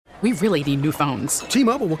We really need new phones.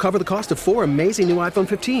 T-Mobile will cover the cost of 4 amazing new iPhone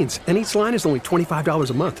 15s, and each line is only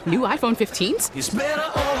 $25 a month. New iPhone 15s? It's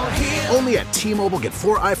better over here. Only at T-Mobile, get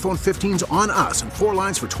 4 iPhone 15s on us and 4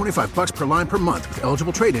 lines for $25 per line per month with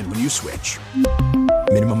eligible trade-in when you switch.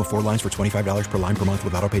 Minimum of 4 lines for $25 per line per month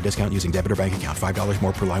with autopay discount using debit or bank account. $5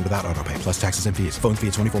 more per line without autopay, plus taxes and fees. Phone fee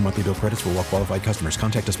at 24 monthly bill credits for well-qualified customers.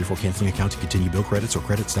 Contact us before canceling account to continue bill credits or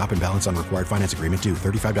credit stop and balance on required finance agreement due.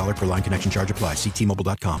 $35 per line connection charge applies. See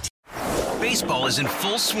T-Mobile.com. Baseball is in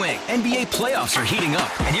full swing. NBA playoffs are heating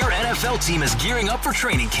up, and your NFL team is gearing up for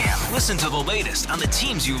training camp. Listen to the latest on the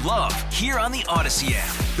teams you love here on the Odyssey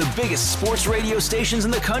app. The biggest sports radio stations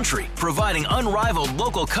in the country, providing unrivaled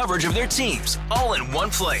local coverage of their teams, all in one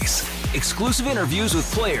place. Exclusive interviews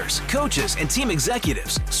with players, coaches, and team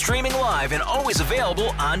executives, streaming live and always available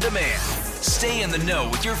on demand. Stay in the know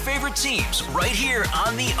with your favorite teams right here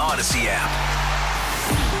on the Odyssey app.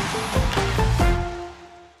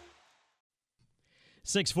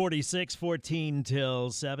 6:46, 14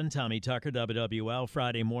 till 7. Tommy Tucker, WWL,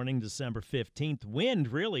 Friday morning, December 15th.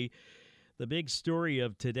 Wind, really, the big story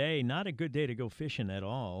of today. Not a good day to go fishing at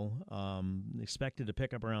all. Expected to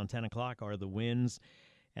pick up around 10 o'clock are the winds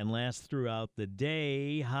and last throughout the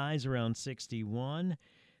day. Highs around 61.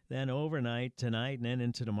 Then overnight tonight and then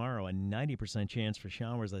into tomorrow, a 90% chance for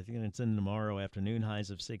showers. I think it's in tomorrow afternoon, highs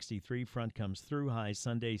of 63. Front comes through, highs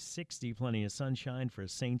Sunday 60. Plenty of sunshine for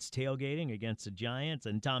Saints tailgating against the Giants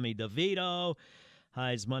and Tommy DeVito.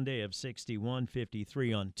 Highs Monday of 61,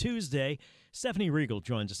 53 on Tuesday. Stephanie Riegel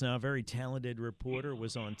joins us now, a very talented reporter,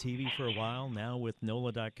 was on TV for a while, now with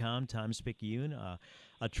NOLA.com, Times-Picayune,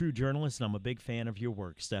 a true journalist, and I'm a big fan of your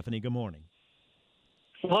work. Stephanie, good morning.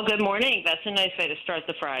 Well, good morning. That's a nice way to start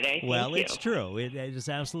the Friday. Well, it's true. It is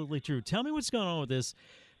absolutely true. Tell me what's going on with this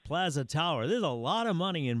Plaza Tower. There's a lot of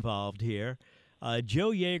money involved here.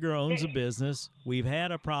 Joe Yeager owns a business. We've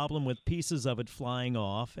had a problem with pieces of it flying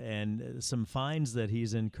off and some fines that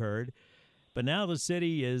he's incurred. But now the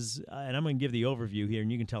city is, and I'm going to give the overview here,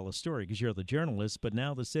 and you can tell the story because you're the journalist, but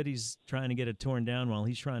now the city's trying to get it torn down while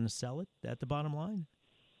he's trying to sell it. At the bottom line?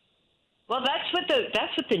 Well, that's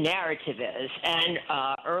what the narrative is. And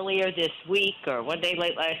earlier this week, or one day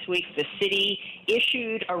late last week, the city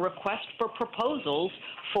issued a request for proposals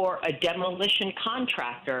for a demolition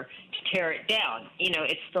contractor to tear it down. You know,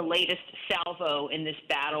 it's the latest salvo in this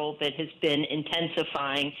battle that has been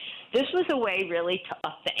intensifying. This was a way really to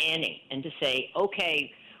up the ante and to say, okay,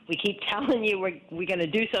 we keep telling you we're going to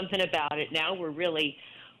do something about it. Now we're really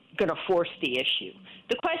going to force the issue.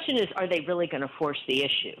 The question is, are they really going to force the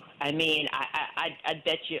issue? I mean, I'd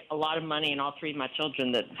bet you a lot of money and all three of my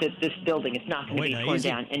children that this building is not going to be torn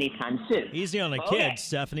down anytime soon. Easy on the kids,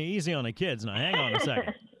 Stephanie. Easy on the kids. Now, hang on a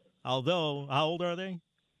second. Although, how old are they?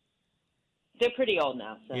 They're pretty old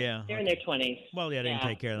now. So yeah. They're in their 20s. Well, yeah, they didn't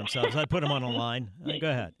take care of themselves. I'd put them on a line. Go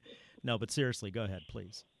ahead. No, but seriously, go ahead,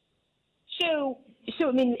 please. So,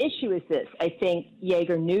 I mean, the issue is this. I think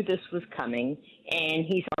Yeager knew this was coming, and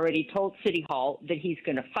he's already told City Hall that he's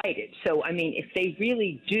going to fight it. So, I mean, if they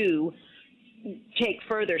really do take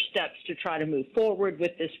further steps to try to move forward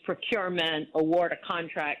with this procurement, award a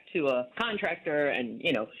contract to a contractor, and,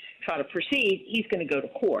 you know, try to proceed, he's going to go to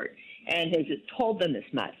court, and has told them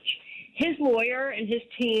as much. His lawyer and his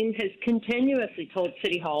team has continuously told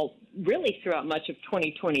City Hall, really throughout much of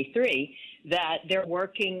 2023, that they're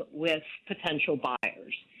working with potential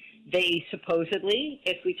buyers. They supposedly,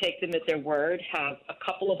 if we take them at their word, have a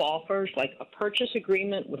couple of offers, like a purchase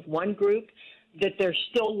agreement with one group that they're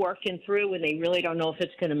still working through, and they really don't know if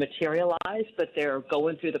it's going to materialize, but they're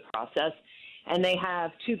going through the process. And they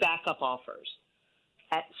have 2 backup offers.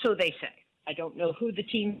 So they say. I don't know who the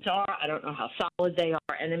teams are. I don't know how solid they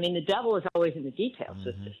are. And, I mean, the devil is always in the details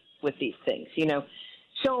with these things. You know,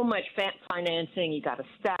 so much financing. You got to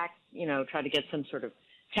stack, you know, try to get some sort of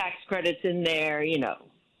tax credits in there, you know,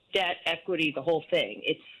 debt, equity, the whole thing.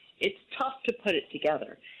 It's tough to put it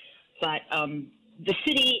together. But the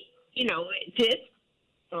city, you know, did,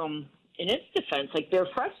 in its defense, like, they're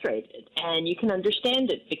frustrated. And you can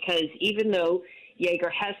understand it because even though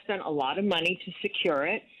Yeager has spent a lot of money to secure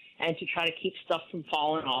it and to try to keep stuff from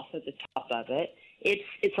falling off at the top of it,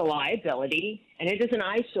 it's a liability, and it is an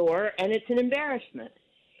eyesore, and it's an embarrassment.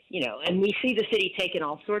 You know, and we see the city taking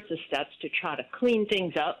all sorts of steps to try to clean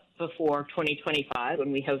things up before 2025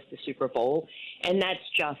 when we host the Super Bowl, and that's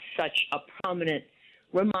just such a prominent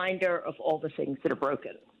reminder of all the things that are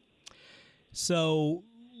broken. So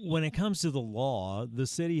when it comes to the law, the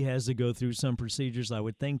city has to go through some procedures, I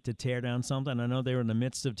would think, to tear down something. I know they were in the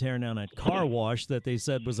midst of tearing down that car wash that they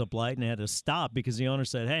said was a blight and had to stop because the owner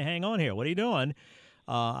said, hey, hang on here. What are you doing?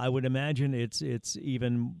 I would imagine it's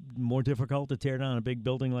even more difficult to tear down a big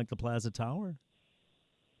building like the Plaza Tower.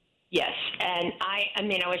 Yes, and I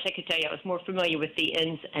mean, I wish I could tell you I was more familiar with the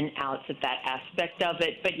ins and outs of that aspect of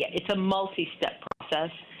it, but yeah, it's a multi-step process.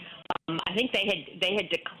 I think they had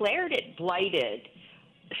declared it blighted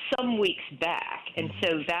some weeks back, and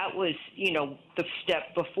so that was, the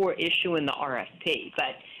step before issuing the RFP.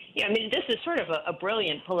 But, I mean, this is sort of a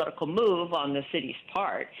brilliant political move on the city's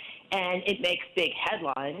part, and it makes big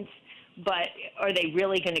headlines. But are they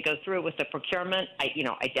really going to go through with the procurement? I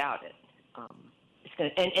doubt it.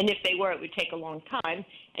 And if they were, it would take a long time,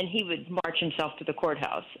 and he would march himself to the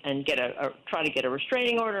courthouse and try to get a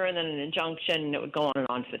restraining order and then an injunction, and it would go on and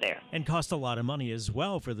on for there. And cost a lot of money as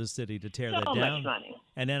well for the city to tear that down. So much money.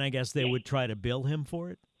 And then I guess they would try to bill him for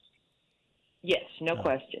it? Yes, no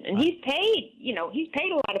question. And he's paid a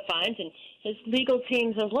lot of fines, and his legal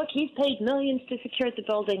team says, look, he's paid millions to secure the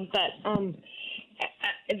building, but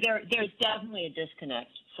there's definitely a disconnect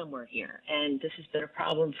somewhere here, and this has been a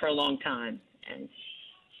problem for a long time. And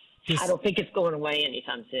I don't think it's going away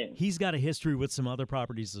anytime soon. He's got a history with some other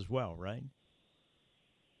properties as well, right?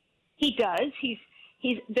 He does. He's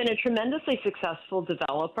been a tremendously successful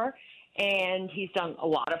developer, and he's done a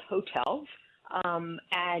lot of hotels.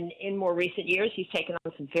 And in more recent years, he's taken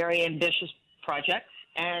on some very ambitious projects,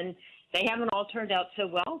 and they haven't all turned out so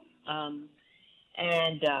well.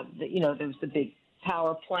 There was the big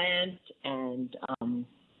power plant, and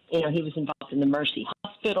he was involved in the Mercy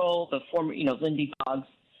Hospital, the former, Lindy Boggs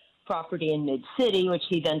property in Mid-City, which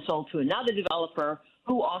he then sold to another developer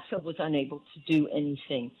who also was unable to do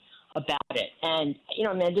anything about it. And,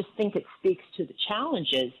 I just think it speaks to the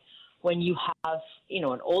challenges when you have,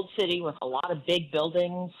 an old city with a lot of big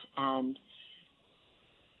buildings and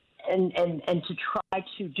to try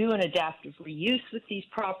to do an adaptive reuse with these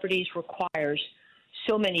properties requires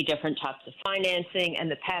so many different types of financing, and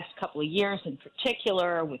the past couple of years in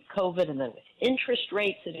particular with COVID and then with interest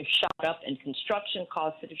rates that have shot up and construction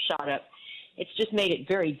costs that have shot up, it's just made it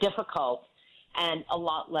very difficult and a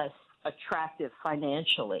lot less attractive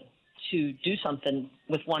financially to do something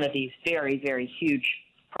with one of these very, very huge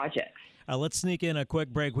projects. Let's sneak in a quick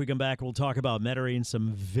break. We come back. We'll talk about Metairie and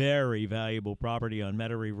some very valuable property on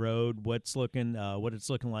Metairie Road. What it's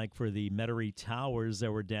looking like for the Metairie Towers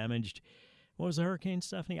that were damaged. What was the hurricane,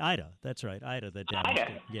 Stephanie? Ida. That's right, Ida that damaged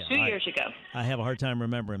it. Yeah, 2 years ago. I have a hard time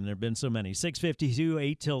remembering. There have been so many. 6:52,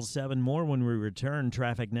 8 till 7. More when we return.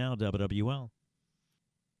 Traffic now, WWL.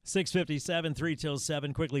 6:57, 3 till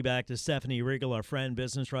 7. Quickly back to Stephanie Riegel, our friend,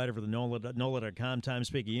 business writer for the NOLA.com, Times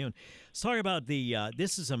Picayune. Let's talk about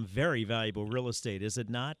this is some very valuable real estate, is it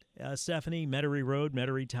not, Stephanie? Metairie Road,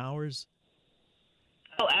 Metairie Towers?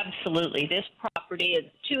 Oh, absolutely. This property is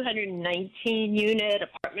a 219-unit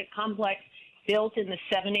apartment complex built in the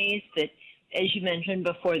 70s that, as you mentioned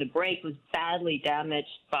before the break, was badly damaged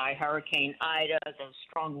by Hurricane Ida, those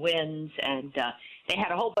strong winds, and they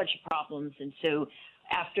had a whole bunch of problems. And so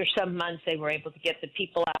after some months, they were able to get the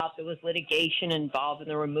people out. There was litigation involved in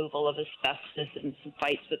the removal of asbestos and some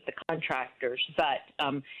fights with the contractors.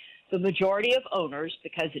 But the majority of owners,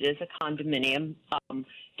 because it is a condominium,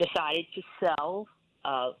 decided to sell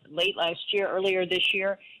late last year, earlier this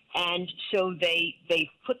year. And so they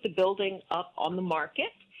put the building up on the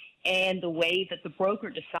market. And the way that the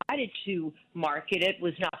broker decided to market it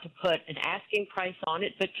was not to put an asking price on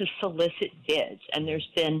it, but to solicit bids. And there's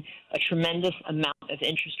been a tremendous amount of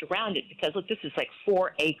interest around it because, look, this is like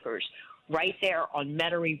 4 acres right there on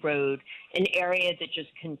Metairie Road, an area that just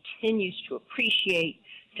continues to appreciate,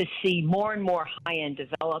 to see more and more high-end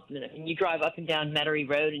development. I mean, you drive up and down Metairie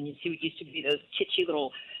Road and you see what used to be those kitschy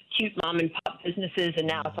little cute mom-and-pop businesses, and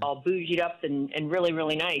now it's all bougieed up and really,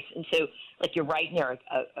 really nice. And so, like, you're right near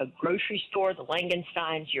a grocery store, the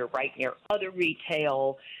Langensteins. You're right near other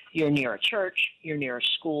retail. You're near a church. You're near a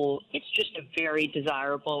school. It's just a very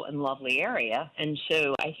desirable and lovely area. And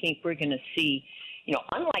so I think we're going to see,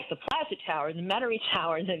 unlike the Plaza Tower, the Metairie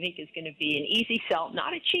Tower, I think is going to be an easy sell,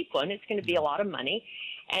 not a cheap one. It's going to be a lot of money.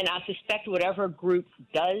 And I suspect whatever group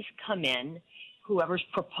does come in, whoever's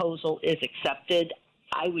proposal is accepted,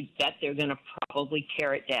 I would bet they're going to probably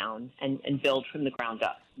tear it down and build from the ground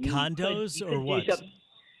up. Condos or what?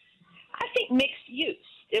 I think mixed use.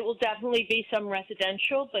 It will definitely be some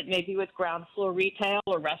residential, but maybe with ground floor retail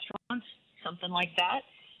or restaurants, something like that.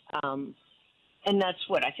 And that's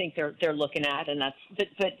what I think they're looking at. And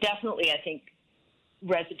but definitely, I think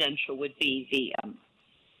residential would be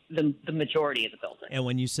the majority of the building. And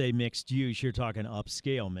when you say mixed use, you're talking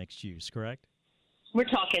upscale mixed use, correct? We're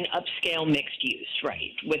talking upscale mixed use,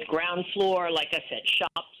 right? With ground floor, like I said,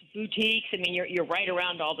 shops, boutiques. I mean, you're right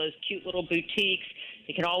around all those cute little boutiques.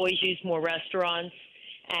 You can always use more restaurants.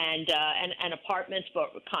 and apartments,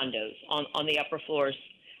 but condos on the upper floors.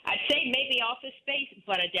 I'd say maybe office space,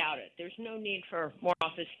 but I doubt it. There's no need for more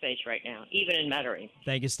office space right now, even in Metairie.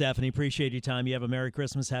 Thank you, Stephanie. Appreciate your time. You have a Merry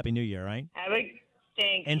Christmas, Happy New Year, right? Have a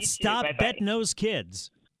thanks. And You stop too. Bye-bye. betting those kids.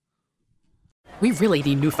 We really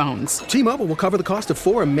need new phones. T-Mobile will cover the cost of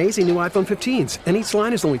 4 amazing new iPhone 15s, and each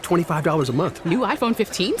line is only $25 a month. New iPhone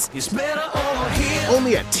 15s?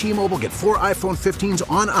 Only at T-Mobile, get 4 iPhone 15s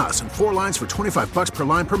on us and 4 lines for $25 per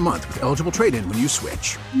line per month with eligible trade-in when you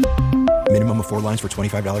switch. Minimum of 4 lines for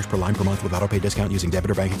 $25 per line per month with autopay discount using debit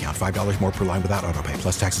or bank account. $5 more per line without autopay,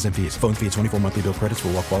 plus taxes and fees. Phone fee at 24 monthly bill credits for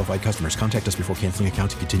well-qualified customers. Contact us before canceling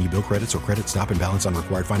account to continue bill credits or credit stop and balance on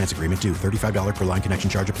required finance agreement due. $35 per line connection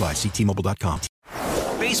charge applies. See T-Mobile.com.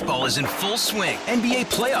 Baseball is in full swing. NBA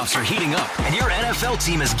playoffs are heating up, and your NFL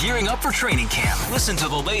team is gearing up for training camp. Listen to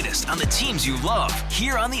the latest on the teams you love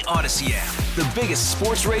here on the Odyssey app. The biggest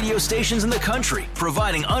sports radio stations in the country,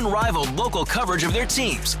 providing unrivaled local coverage of their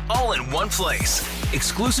teams, all in one place.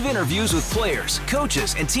 Exclusive interviews with players,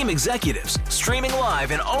 coaches, and team executives, streaming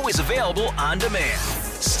live and always available on demand.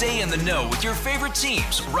 Stay in the know with your favorite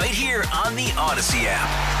teams right here on the Odyssey app.